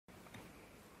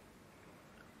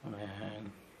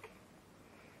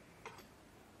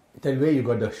Tell where you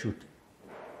got the shoot.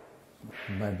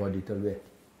 My body, tell where.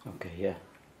 Okay, yeah.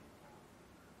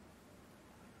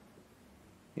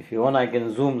 If you want, I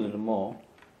can zoom a little more.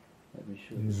 Let me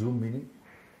show you. Zoom meaning?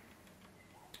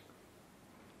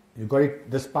 You got it,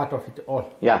 this part of it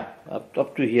all? Yeah,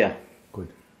 up to here. Good.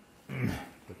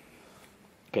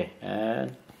 Okay,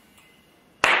 and...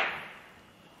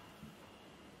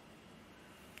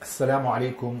 Assalamu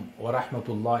alaikum wa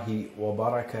rahmatullahi wa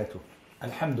barakatuh.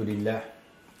 Alhamdulillah.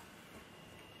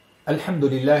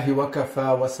 Alhamdulillahi wa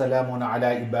kafa wa salamun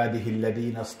ala ibadihi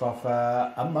alladhina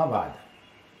astafa amma ba'd.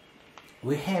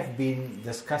 We have been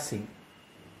discussing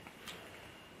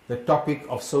the topic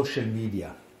of social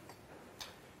media.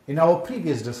 In our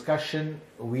previous discussion,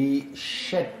 we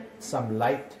shed some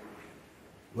light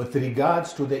with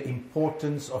regards to the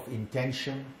importance of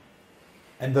intention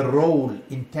and the role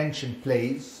intention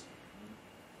plays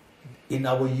in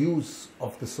our use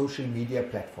of the social media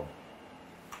platform.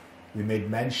 We made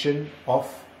mention of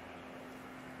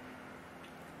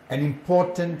an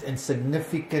important and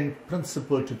significant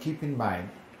principle to keep in mind,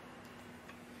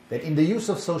 that in the use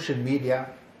of social media,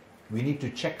 we need to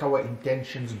check our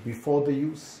intentions before the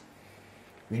use.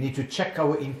 We need to check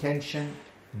our intention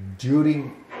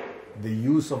during the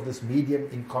use of this medium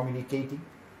in communicating,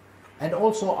 and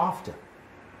also after.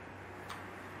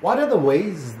 What are the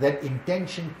ways that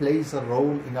intention plays a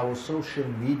role in our social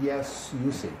media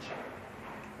usage?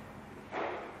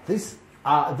 This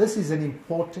is an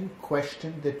important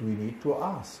question that we need to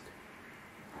ask.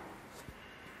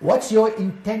 What's your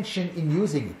intention in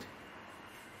using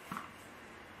it?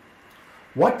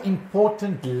 What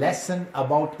important lesson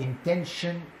about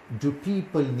intention do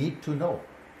people need to know?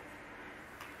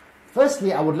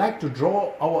 Firstly, I would like to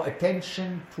draw our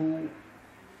attention to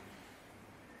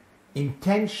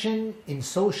intention in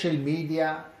social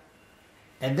media,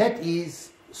 and that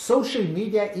is, social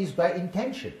media is by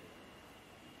intention.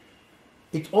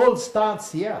 It all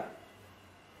starts here.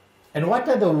 And what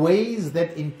are the ways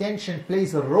that intention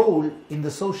plays a role in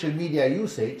the social media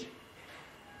usage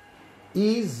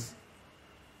is,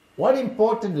 what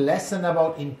important lesson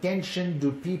about intention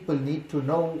do people need to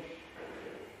know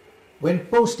when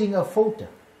posting a photo?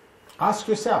 Ask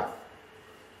yourself,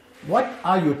 what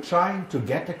are you trying to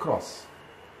get across?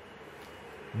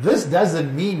 This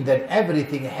doesn't mean that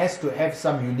everything has to have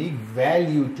some unique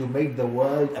value to make the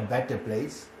world a better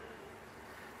place.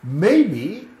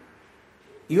 Maybe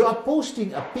you are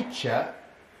posting a picture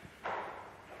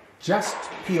just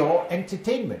pure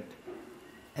entertainment,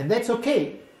 and that's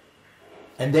okay.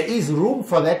 And there is room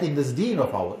for that in this deen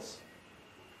of ours.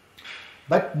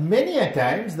 But many a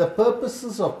times the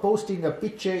purposes of posting a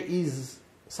picture is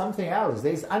something else.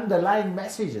 There is underlying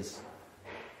messages.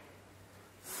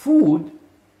 Food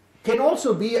can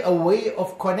also be a way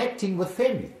of connecting with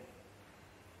family.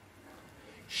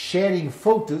 Sharing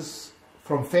photos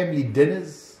from family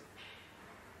dinners,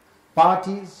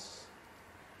 parties,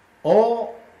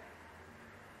 or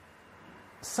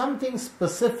something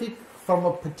specific from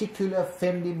a particular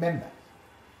family member.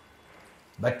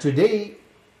 But today,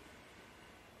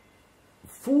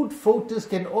 food photos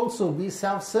can also be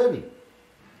self-serving.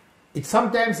 It's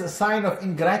sometimes a sign of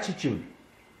ingratitude,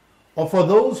 or for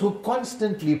those who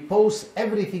constantly post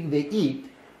everything they eat,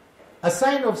 a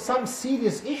sign of some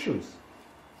serious issues.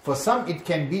 For some, it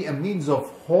can be a means of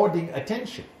hoarding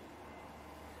attention,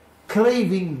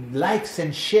 craving likes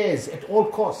and shares at all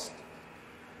costs.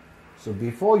 So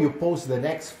before you post the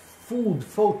next food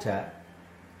photo,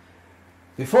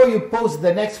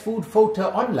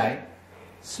 online,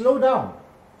 slow down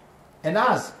and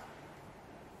ask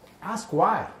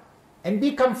why, and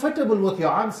be comfortable with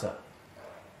your answer,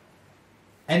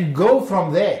 and go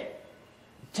from there.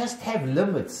 Just have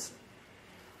limits.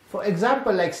 For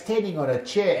example, like standing on a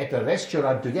chair at a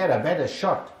restaurant to get a better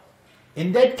shot.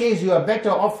 In that case, you are better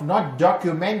off not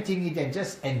documenting it and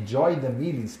just enjoy the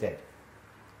meal instead.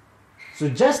 So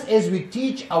just as we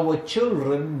teach our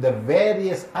children the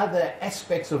various other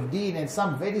aspects of deen and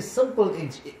some very simple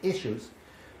issues,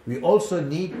 we also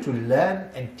need to learn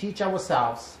and teach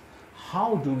ourselves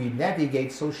how do we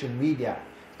navigate social media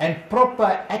and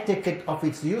proper etiquette of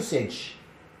its usage.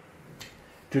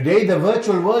 Today, the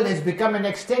virtual world has become an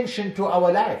extension to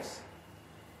our lives.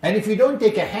 And if we don't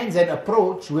take a hands-on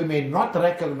approach, we may not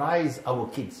recognize our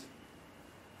kids.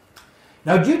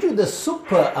 Now, due to the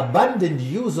super abundant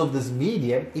use of this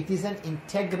medium, it is an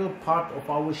integral part of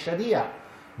our Sharia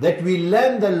that we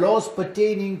learn the laws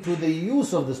pertaining to the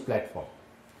use of this platform.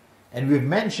 And we've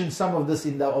mentioned some of this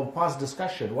in our past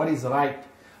discussion. What is right?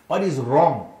 What is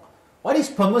wrong? What is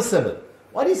permissible?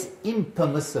 What is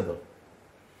impermissible?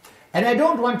 And I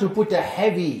don't want to put a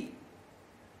heavy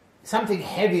something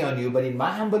heavy on you, but in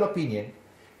my humble opinion,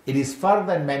 it is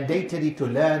further mandatory to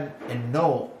learn and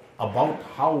know about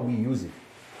how we use it.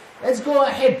 Let's go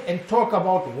ahead and talk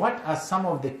about what are some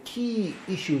of the key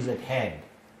issues at hand.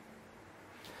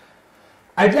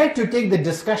 I'd like to take the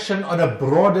discussion on a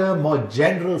broader, more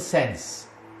general sense.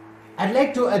 I'd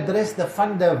like to address the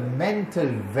fundamental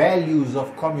values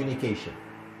of communication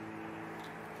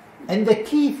and the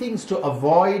key things to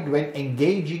avoid when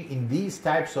engaging in these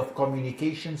types of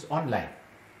communications online.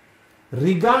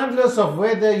 Regardless of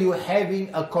whether you're having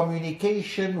a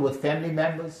communication with family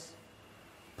members,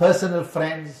 personal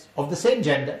friends of the same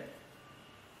gender,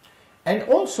 and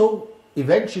also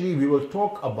eventually we will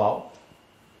talk about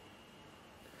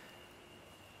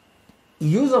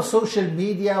use of social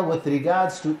media with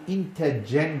regards to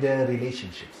intergender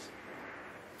relationships.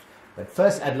 But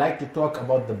first I'd like to talk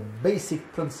about the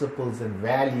basic principles and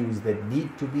values that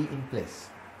need to be in place.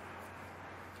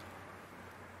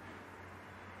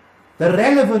 The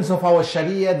relevance of our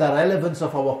Sharia, the relevance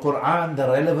of our Quran, the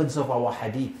relevance of our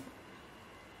Hadith.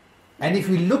 And if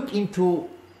we look into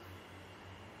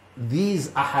these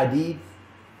ahadith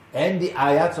and the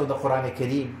ayats of the Quran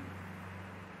al-Kareem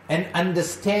and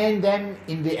understand them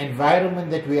in the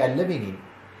environment that we are living in,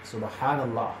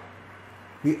 subhanallah,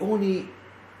 we only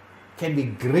can be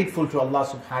grateful to Allah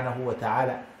subhanahu wa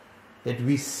ta'ala that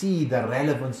we see the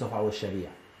relevance of our Sharia.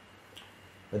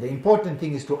 But the important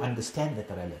thing is to understand that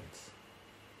relevance.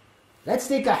 Let's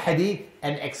take a hadith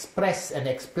and express and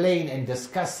explain and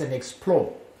discuss and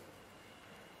explore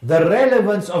the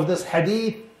relevance of this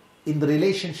hadith in the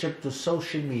relationship to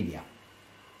social media.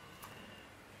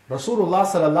 Rasulullah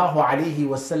sallallahu alayhi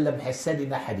wa sallam has said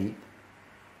in a hadith,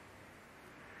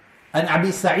 عن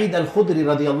أبي سعيد الخدري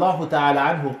رضي الله تعالى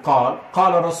عنه قال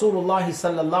قال رسول الله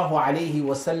صلى الله عليه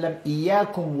وسلم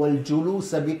إياكم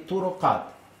والجلوس بالطرقات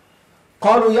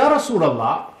قالوا يا رسول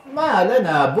الله ما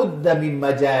لنا بد من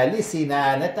مجالسنا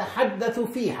نتحدث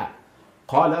فيها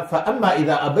قال فأما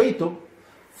إذا أبيتم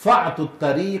فاعطوا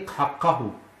الطريق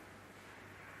حقه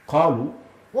قالوا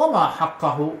وما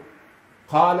حقه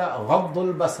قال غض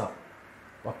البصر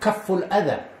وكف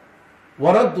الأذى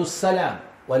ورد السلام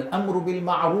والأمر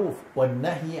بالمعروف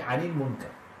والنهي عن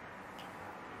المنكر.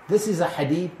 This is a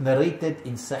hadith narrated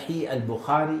in Sahih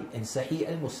al-Bukhari and Sahih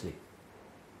al-Muslim.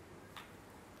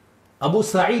 Abu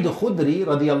Sa'id Khudri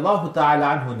radiyallahu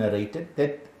ta'ala anhu narrated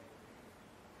that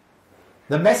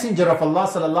the Messenger of Allah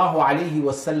sallallahu alayhi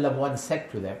wa sallam once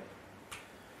said to them,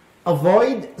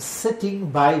 avoid sitting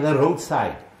by the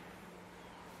roadside.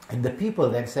 And the people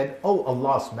then said, oh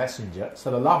Allah's Messenger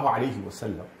sallallahu alayhi wa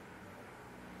sallam,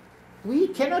 we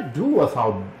cannot do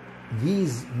without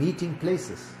these meeting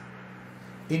places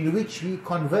in which we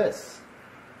converse.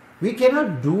 We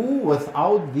cannot do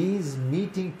without these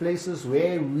meeting places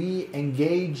where we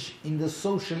engage in the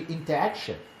social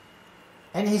interaction.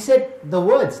 And he said the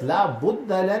words, La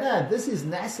Buddha lana, this is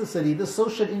necessary, the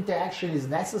social interaction is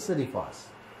necessary for us.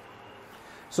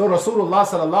 So Rasulullah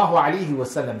sallallahu alayhi wa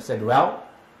sallam said, well,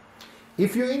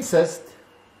 if you insist,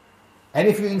 and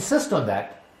if you insist on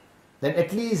that, then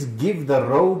at least give the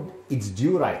road its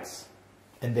due rights.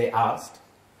 And they asked,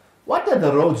 what are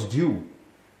the roads due?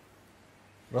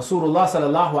 Rasulullah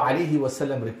sallallahu alayhi wa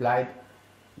sallam replied,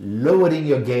 lowering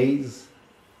your gaze,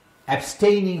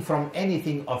 abstaining from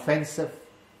anything offensive,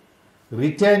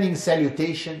 returning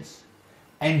salutations,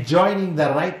 enjoining the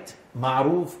right,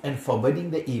 ma'roof, and forbidding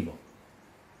the evil.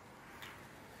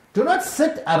 Do not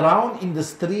sit around in the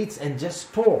streets and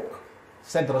just talk,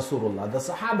 said Rasulullah. The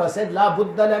Sahaba said, La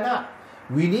Buddha lana.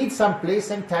 We need some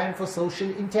place and time for social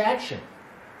interaction.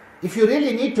 If you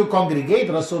really need to congregate,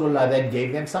 Rasulullah then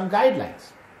gave them some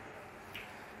guidelines.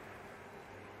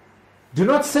 Do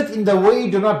not sit in the way,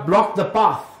 do not block the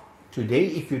path. Today,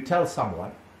 if you tell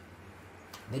someone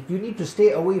that you need to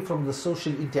stay away from the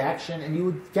social interaction, and you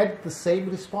would get the same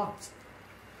response.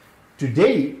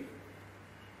 Today,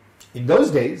 in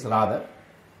those days rather,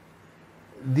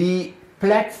 the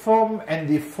platform and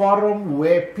the forum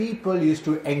where people used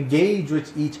to engage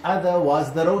with each other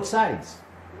was the roadsides.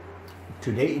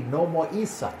 Today it no more is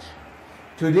such.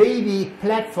 Today the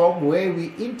platform where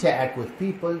we interact with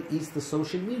people is the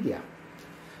social media.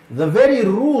 The very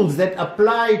rules that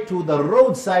apply to the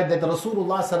roadside that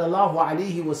Rasulullah sallallahu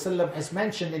alaihi wasallam has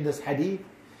mentioned in this hadith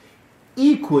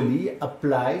equally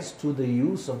applies to the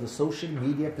use of the social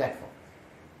media platform.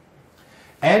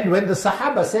 And when the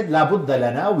Sahaba said, La Buddha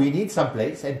lana, we need some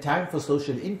place and time for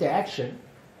social interaction,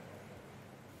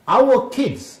 our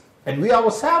kids, and we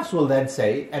ourselves will then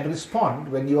say and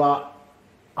respond when you are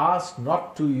asked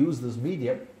not to use this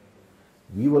medium,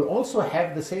 we will also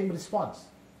have the same response.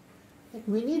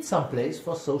 We need some place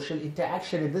for social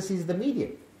interaction, and this is the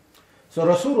medium. So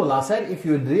Rasulullah said, if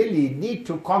you really need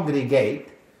to congregate,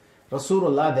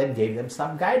 Rasulullah then gave them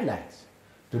some guidelines.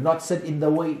 Do not sit in the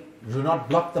way, do not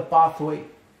block the pathway,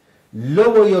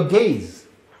 lower your gaze.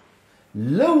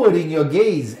 Lowering your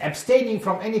gaze, abstaining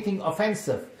from anything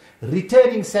offensive,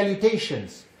 returning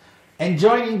salutations,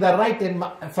 enjoining the right and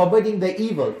forbidding the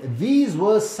evil. These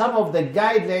were some of the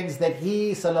guidelines that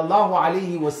he sallallahu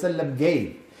alaihi wasallam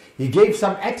gave. He gave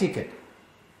some etiquette.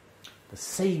 The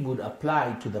same would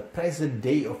apply to the present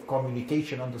day of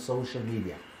communication on the social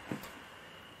media.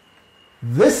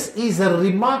 This is a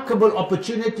remarkable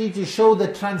opportunity to show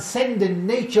the transcendent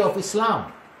nature of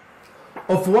Islam,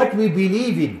 of what we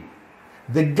believe in,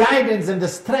 the guidance and the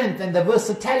strength and the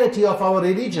versatility of our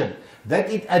religion, that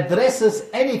it addresses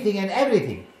anything and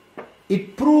everything.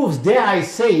 It proves, dare I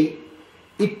say,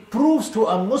 it proves to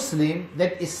a Muslim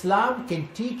that Islam can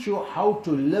teach you how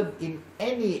to live in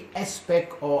any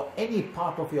aspect or any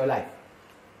part of your life.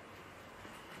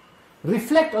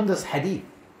 Reflect on this hadith.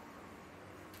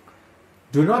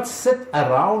 Do not sit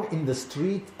around in the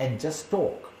street and just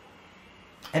talk.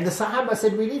 And the Sahaba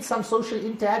said, we need some social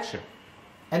interaction.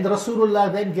 And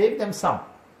Rasulullah then gave them some.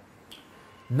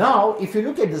 Now, if you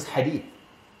look at this hadith,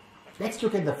 let's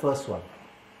look at the first one.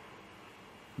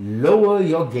 Lower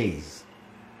your gaze.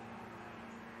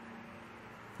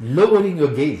 Lowering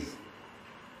your gaze.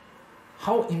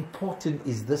 How important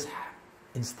is this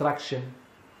instruction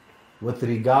with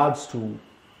regards to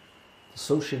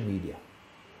social media?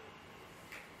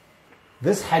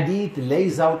 This hadith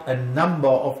lays out a number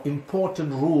of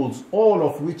important rules, all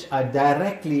of which are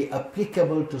directly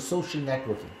applicable to social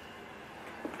networking.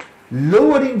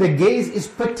 Lowering the gaze is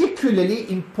particularly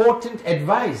important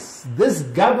advice. This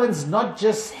governs not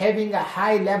just having a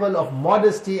high level of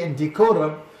modesty and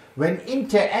decorum when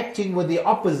interacting with the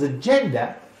opposite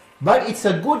gender, but it's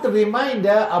a good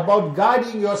reminder about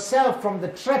guarding yourself from the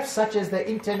traps such as the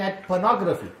internet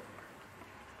pornography.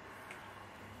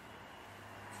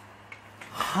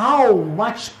 How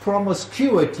much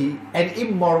promiscuity and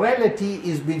immorality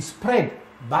is being spread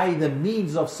by the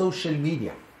means of social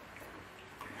media.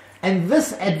 And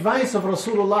this advice of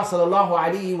Rasulullah sallallahu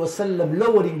alaihi wasallam,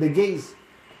 lowering the gaze,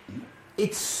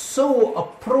 it's so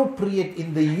appropriate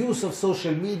in the use of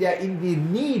social media, in the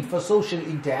need for social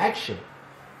interaction.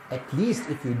 At least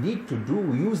if you need to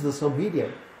use this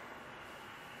medium,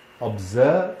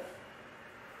 observe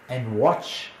and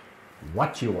watch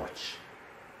what you watch.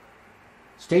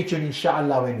 Stay tuned,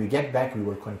 inshallah. When we get back, we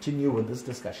will continue with this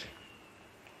discussion.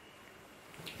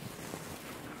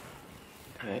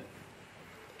 Okay.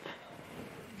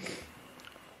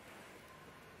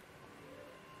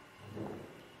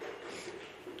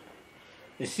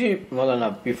 You see,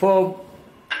 Maulana, before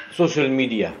social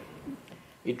media,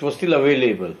 it was still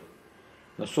available.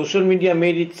 Now, social media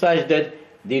made it such that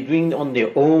they're doing on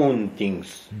their own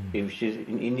things, which is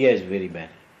in India is very bad,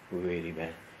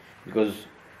 because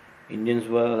Indians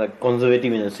were like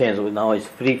conservative in a sense, so now it's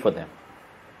free for them.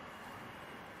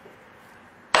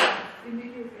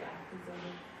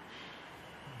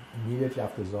 Immediately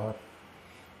after Zohar.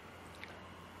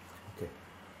 Okay.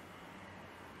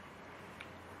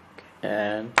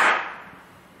 And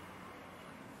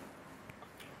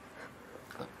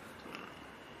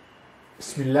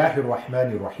Bismillahir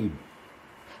Rahmanir Rahim.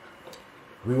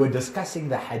 We were discussing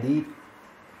the hadith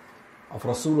of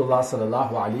Rasulullah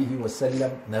sallallahu alaihi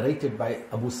wasallam, narrated by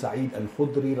Abu Sa'id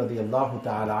al-Khudri radiyallahu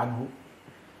ta'ala anhu,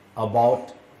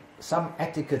 about some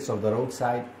etiquettes of the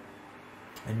roadside,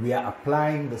 and we are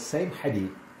applying the same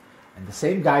hadith and the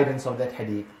same guidance of that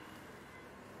hadith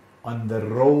on the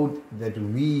road that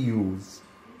we use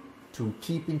to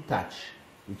keep in touch,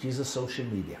 which is the social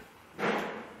media.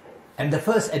 And the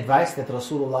first advice that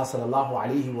Rasulullah sallallahu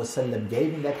alaihi wasallam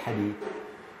gave in that hadith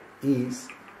is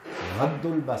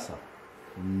Ghaddul Basar,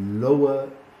 lower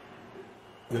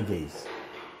your gaze.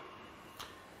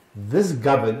 This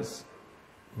governs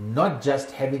not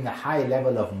just having a high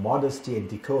level of modesty and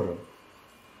decorum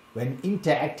when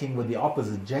interacting with the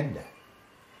opposite gender,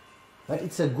 but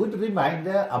it's a good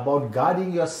reminder about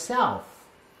guarding yourself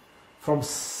from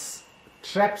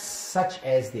traps such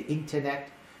as the internet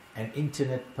and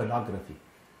internet pornography.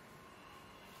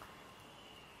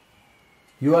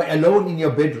 You are alone in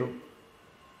your bedroom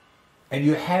and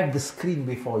you have the screen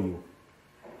before you,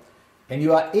 and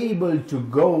you are able to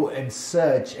go and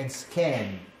search and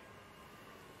scan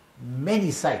many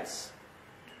sites,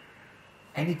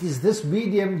 and it is this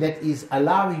medium that is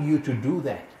allowing you to do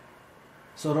that.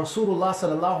 So Rasulullah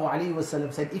sallallahu alaihi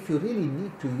wasallam said, if you really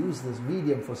need to use this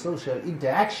medium for social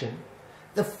interaction,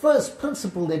 the first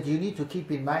principle that you need to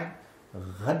keep in mind,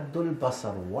 Ghaddul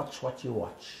Basar, watch what you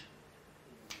watch.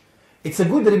 It's a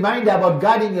good reminder about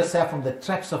guarding yourself from the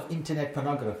traps of internet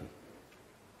pornography.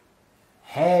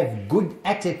 Have good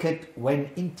etiquette when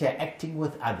interacting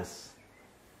with others.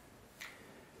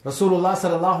 Rasulullah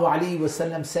sallallahu alaihi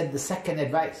wasallam said the second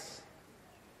advice,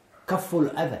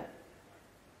 kafful adha.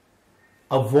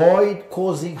 Avoid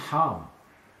causing harm.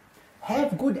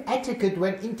 Have good etiquette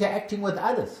when interacting with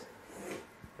others.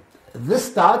 This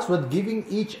starts with giving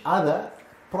each other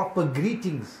proper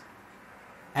greetings,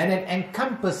 and it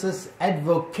encompasses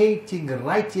advocating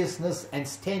righteousness and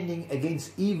standing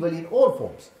against evil in all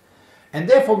forms. And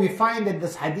therefore we find that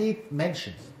this hadith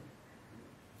mentions,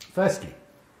 firstly,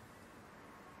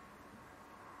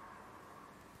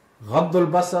 Ghaddul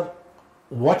Basar,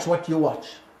 watch what you watch.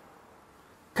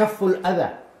 Kafful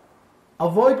Adha,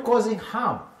 avoid causing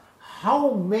harm.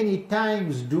 How many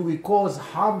times do we cause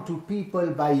harm to people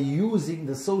by using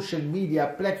the social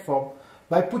media platform,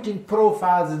 by putting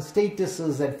profiles and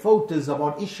statuses and photos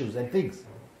about issues and things?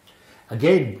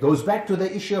 Again, goes back to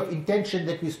the issue of intention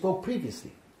that we spoke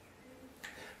previously.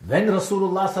 When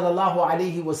Rasulullah sallallahu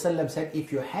alaihi wasallam said,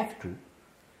 if you have to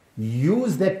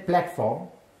use that platform,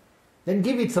 then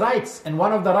give its rights. And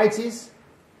one of the rights is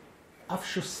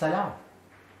Afshu Salam.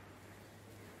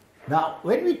 Now,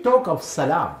 when we talk of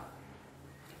Salam,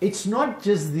 it's not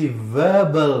just the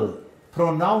verbal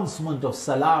pronouncement of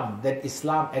Salam that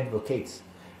Islam advocates.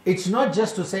 It's not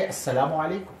just to say Assalamu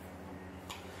alaikum.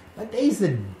 But there is a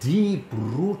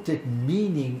deep-rooted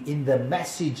meaning in the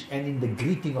message and in the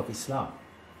greeting of Islam.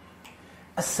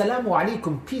 Assalamu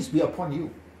alaikum, peace be upon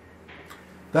you.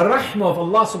 The rahmah of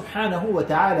Allah subhanahu wa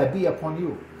ta'ala be upon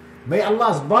you. May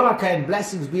Allah's barakah and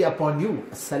blessings be upon you.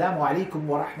 Assalamu alaikum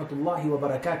wa rahmatullahi wa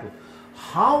barakatuh.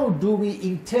 How do we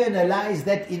internalize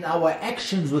that in our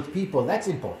actions with people? That's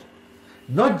important.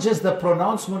 Not just the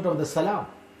pronouncement of the salam.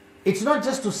 It's not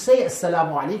just to say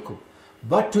assalamu alaikum,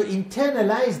 but to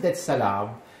internalize that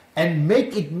salam and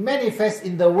make it manifest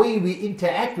in the way we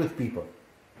interact with people.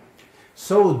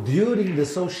 So during the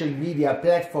social media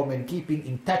platform and keeping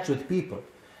in touch with people,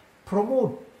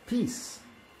 promote peace.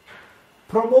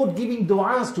 Promote giving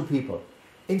du'as to people.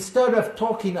 Instead of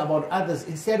talking about others,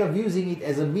 instead of using it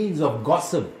as a means of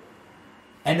gossip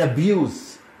and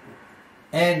abuse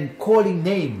and calling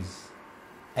names.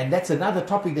 And that's another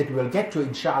topic that we'll get to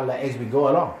inshallah as we go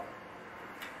along.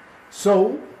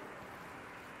 So,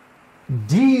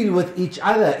 deal with each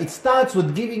other. It starts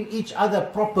with giving each other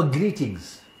proper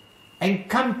greetings.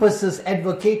 Encompasses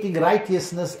advocating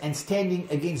righteousness and standing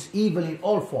against evil in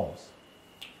all forms.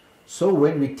 So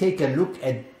when we take a look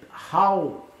at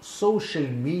how social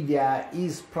media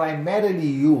is primarily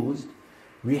used,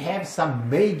 we have some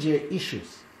major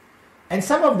issues. And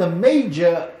some of the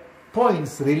major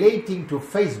points relating to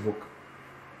Facebook.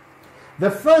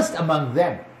 The first among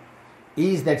them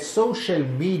is that social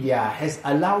media has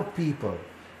allowed people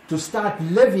to start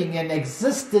living an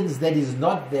existence that is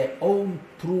not their own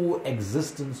true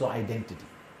existence or identity.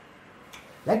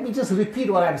 Let me just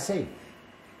repeat what I'm saying.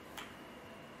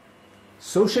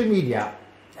 Social media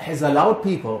has allowed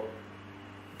people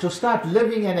to start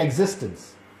living an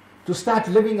existence, to start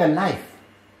living a life.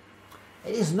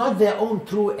 It is not their own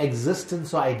true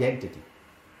existence or identity.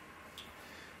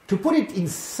 To put it in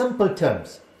simple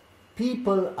terms,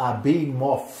 people are being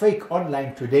more fake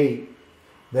online today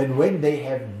than when they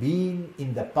have been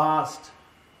in the past.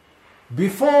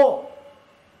 People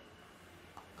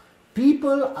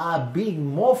are being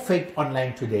more fake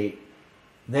online today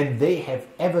than they have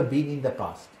ever been in the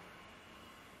past.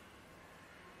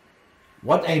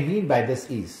 What I mean by this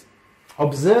is,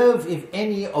 observe if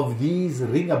any of these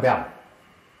ring a bell.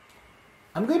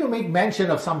 I'm going to make mention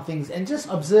of some things and just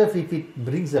observe if it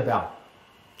rings a bell.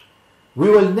 We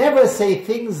will never say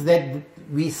things that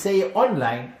we say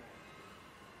online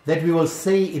that we will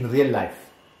say in real life.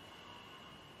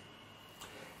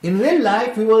 In real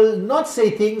life, we will not say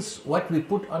things what we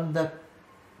put on the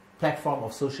platform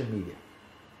of social media.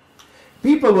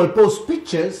 People will post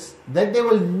pictures that they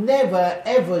will never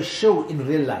ever show in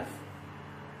real life.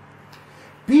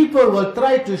 People will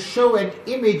try to show an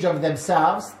image of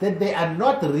themselves that they are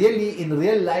not really in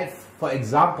real life. For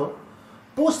example,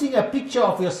 posting a picture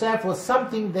of yourself with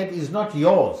something that is not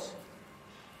yours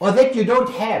or that you don't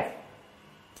have.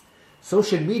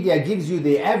 Social media gives you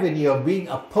the avenue of being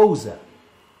a poser,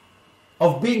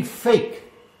 of being fake,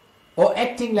 or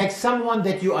acting like someone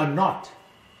that you are not,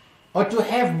 or to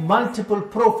have multiple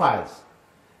profiles.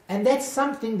 And that's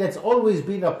something that's always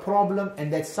been a problem,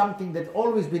 and that's something that's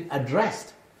always been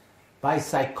addressed by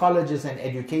psychologists and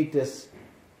educators,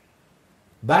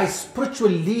 by spiritual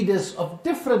leaders of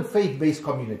different faith-based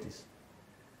communities.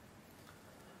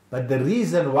 But the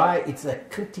reason why it's a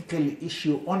critical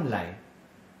issue online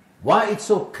Why it's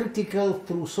so critical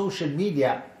through social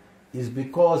media is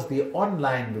because the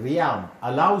online realm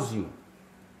allows you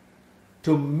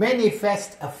to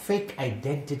manifest a fake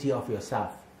identity of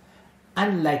yourself,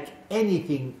 unlike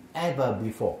anything ever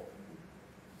before.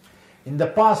 In the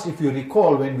past, if you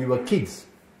recall, when we were kids,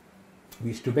 we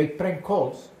used to make prank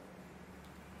calls.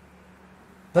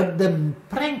 But the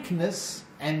prankness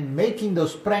and making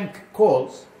those prank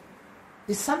calls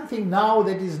is something now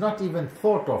that is not even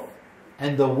thought of,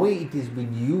 and the way it is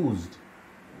being used,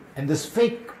 and this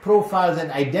fake profiles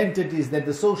and identities that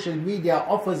the social media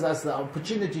offers us the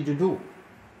opportunity to do.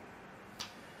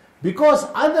 Because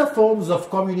other forms of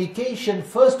communication,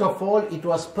 first of all, it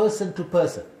was person to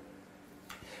person.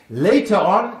 Later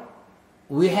on,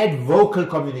 we had vocal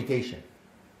communication.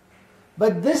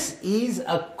 But this is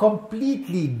a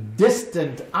completely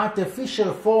distant,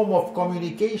 artificial form of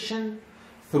communication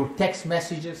through text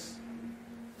messages,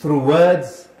 through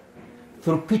words,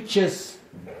 through pictures,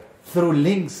 through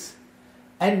links,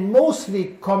 and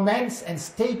mostly comments and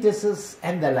statuses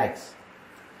and the likes.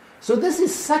 So this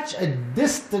is such a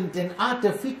distant and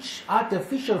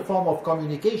artificial form of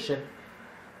communication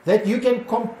that you can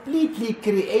completely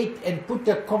create and put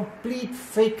a complete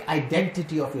fake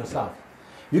identity of yourself.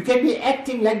 You can be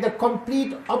acting like the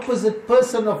complete opposite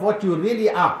person of what you really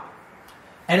are.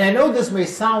 And I know this may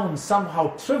sound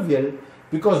somehow trivial,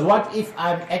 because what if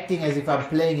I'm acting as if I'm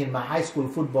playing in my high school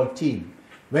football team,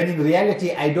 when in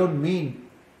reality I don't mean,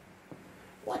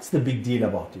 what's the big deal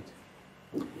about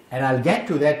it? And I'll get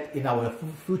to that in our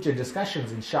future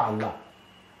discussions, inshallah.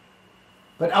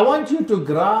 But I want you to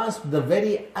grasp the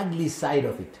very ugly side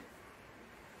of it.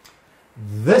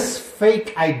 This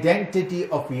fake identity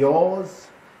of yours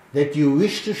that you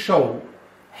wish to show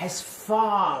has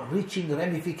far-reaching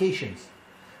ramifications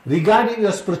regarding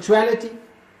your spirituality,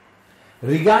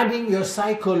 regarding your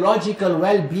psychological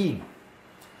well-being.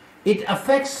 It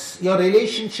affects your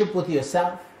relationship with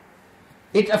yourself.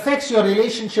 It affects your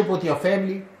relationship with your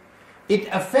family. It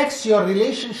affects your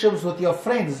relationships with your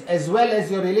friends, as well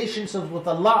as your relationships with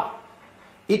Allah.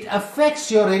 It affects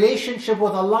your relationship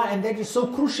with Allah, and that is so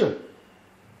crucial,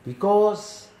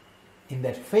 because in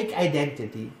that fake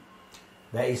identity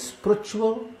there is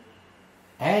spiritual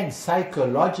and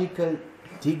psychological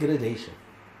degradation.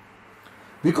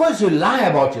 Because you lie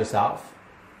about yourself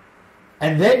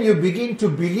and then you begin to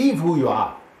believe who you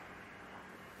are.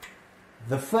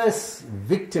 The first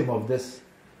victim of this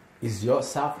is your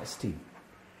self-esteem.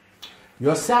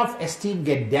 Your self-esteem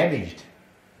gets damaged.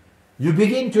 You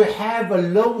begin to have a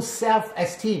low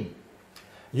self-esteem.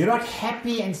 You're not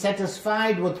happy and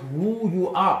satisfied with who you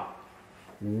are,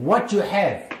 what you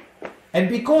have. And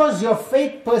because your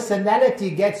fake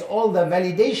personality gets all the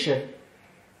validation,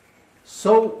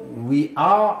 so we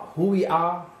are who we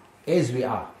are as we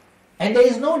are. And there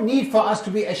is no need for us to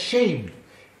be ashamed.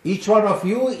 Each one of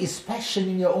you is special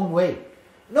in your own way.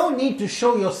 No need to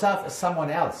show yourself as someone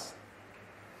else.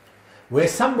 Where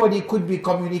somebody could be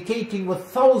communicating with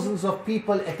thousands of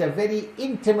people at a very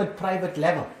intimate, private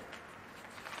level.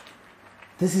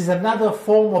 This is another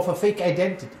form of a fake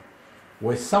identity,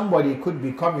 where somebody could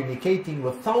be communicating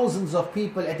with thousands of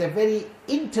people at a very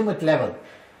intimate level,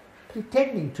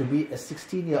 pretending to be a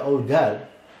 16-year-old girl,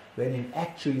 when in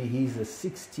actually he's a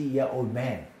 60-year-old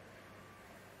man.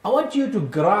 I want you to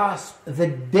grasp the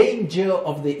danger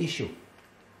of the issue.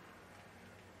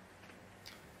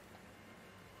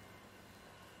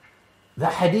 The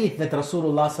hadith that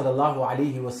Rasulullah sallallahu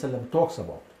alaihi wasallam talks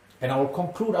about, and I will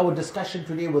conclude our discussion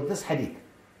today with this hadith,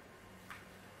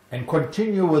 and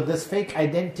continue with this fake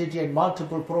identity and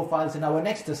multiple profiles in our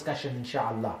next discussion,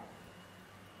 inshallah.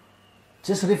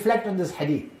 Just reflect on this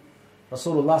hadith.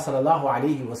 Rasulullah sallallahu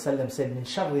alayhi wa sallam said, "Min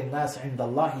sharri nas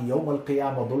indallahi yawm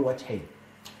al-qiyamah dhul wajhayn."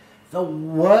 The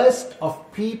worst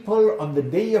of people on the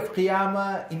day of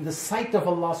Qiyamah in the sight of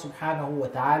Allah subhanahu wa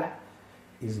ta'ala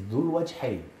is dhul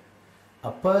wajhayn,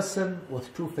 a person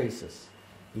with two faces.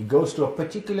 He goes to a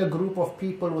particular group of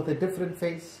people with a different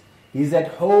face. He's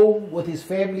at home with his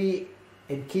family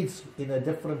and kids in a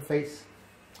different face.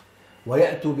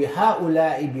 وَيَأْتُ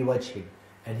بِهَؤُلَاءِ بِوَجْهٍ,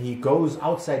 and he goes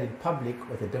outside in public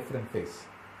with a different face.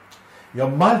 Your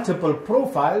multiple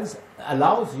profiles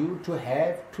allows you to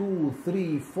have 2,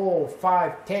 3, 4,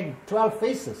 5, 10, 12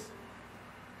 faces.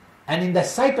 And in the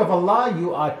sight of Allah,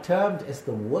 you are termed as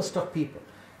the worst of people.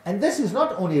 And this is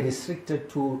not only restricted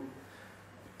to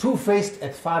two-faced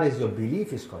as far as your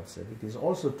belief is concerned, it is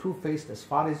also two-faced as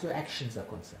far as your actions are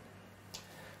concerned.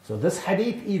 So this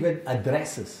hadith even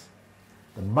addresses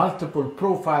the multiple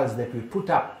profiles that we put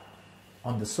up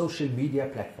on the social media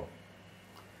platform.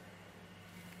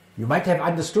 You might have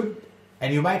understood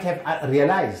and you might have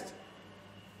realized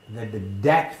that the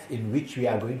depth in which we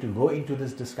are going to go into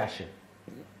this discussion.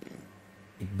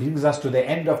 It brings us to the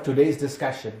end of today's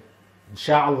discussion.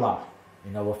 Insha'Allah,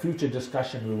 in our future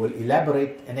discussion, we will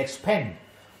elaborate and expand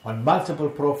on multiple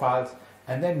profiles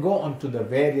and then go on to the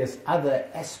various other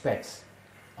aspects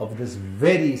of this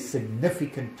very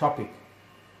significant topic,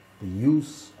 the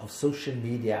use of social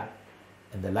media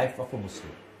in the life of a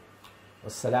Muslim.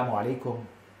 Wassalamu alaikum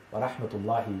wa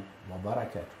rahmatullahi wa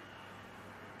barakatuh.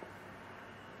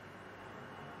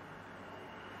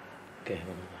 Okay.